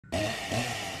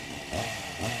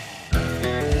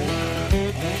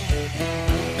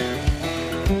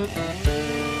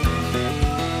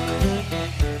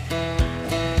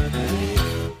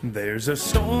There's a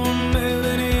storm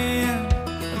moving in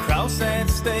across that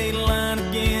state line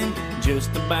again.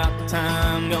 Just about the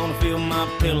time gonna fill my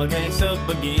pillowcase up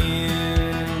again.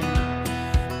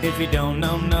 If you don't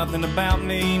know nothing about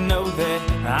me, know that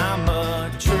I'm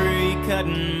a tree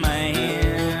cutting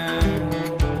man.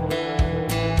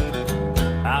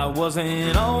 I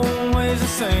wasn't always a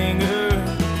singer,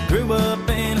 grew up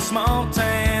in a small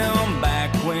town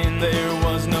back when there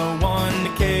was no one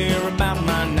to care about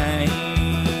my name.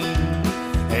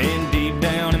 And deep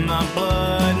down in my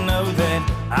blood, know that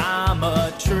I'm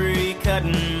a tree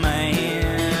cutting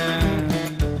man.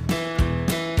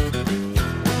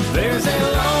 There's a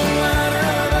long line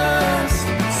of us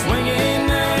swinging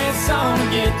that song to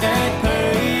get that pay.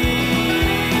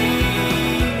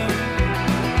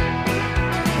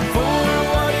 For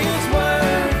what it's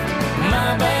worth, my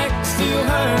back still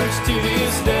hurts to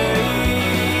this day.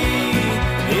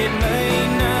 It may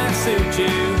not suit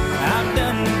you, I've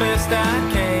done the best I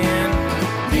can.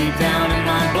 Deep down in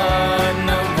my blood,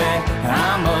 know that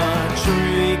I'm a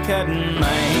tree cutting man.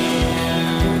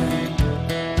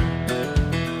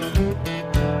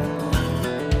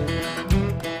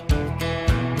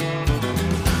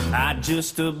 I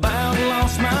just about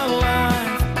lost my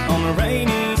life on a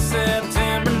rainy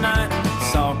September night.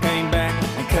 Saw came back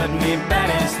and cut me bad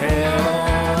as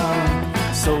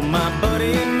hell. So my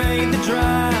buddy made the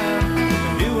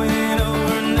drive, doing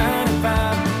over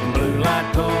 95. Blue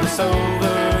light pulled us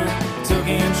over, took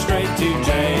him straight to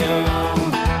jail.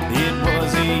 It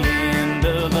was the end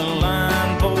of the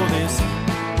line for this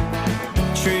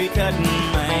tree cutting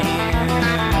man.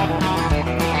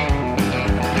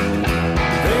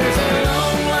 There's a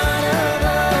long line of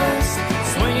us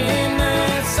swinging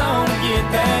that song to get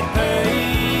that pay.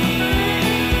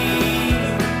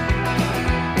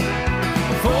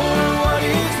 For what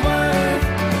it's worth,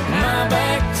 my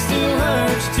back still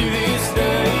hurts to this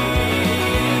day.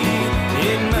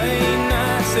 It may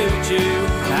not suit you,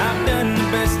 I've done the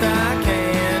best I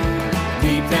can.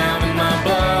 Deep down in my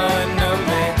blood, know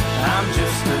that I'm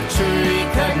just a tree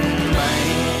cutting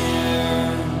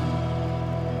man.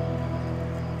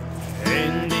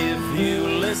 And if you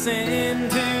listen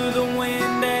to the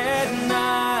wind at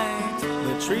night,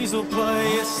 the trees will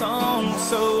play a song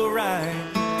so right.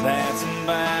 That's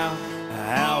about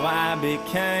how I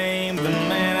became the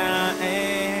man I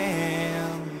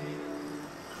am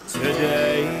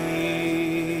today.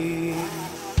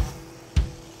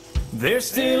 There's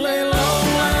still a long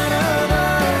line of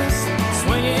us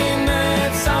swinging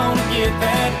that song to get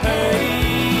that pay.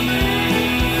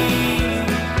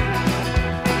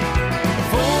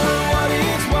 For what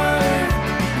it's worth,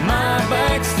 my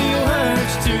back still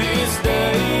hurts to this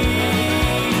day.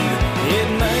 It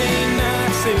may not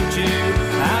suit you,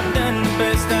 I've done the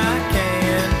best I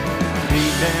can.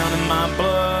 Deep down in my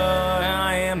blood,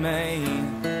 I am a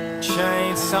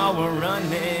chainsaw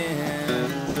running,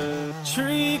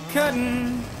 tree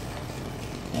cutting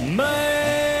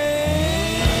man.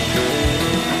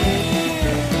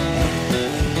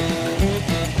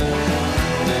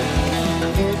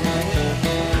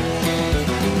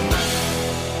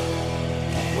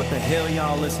 What the hell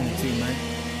y'all listening to, man?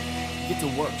 Get to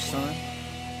work, son.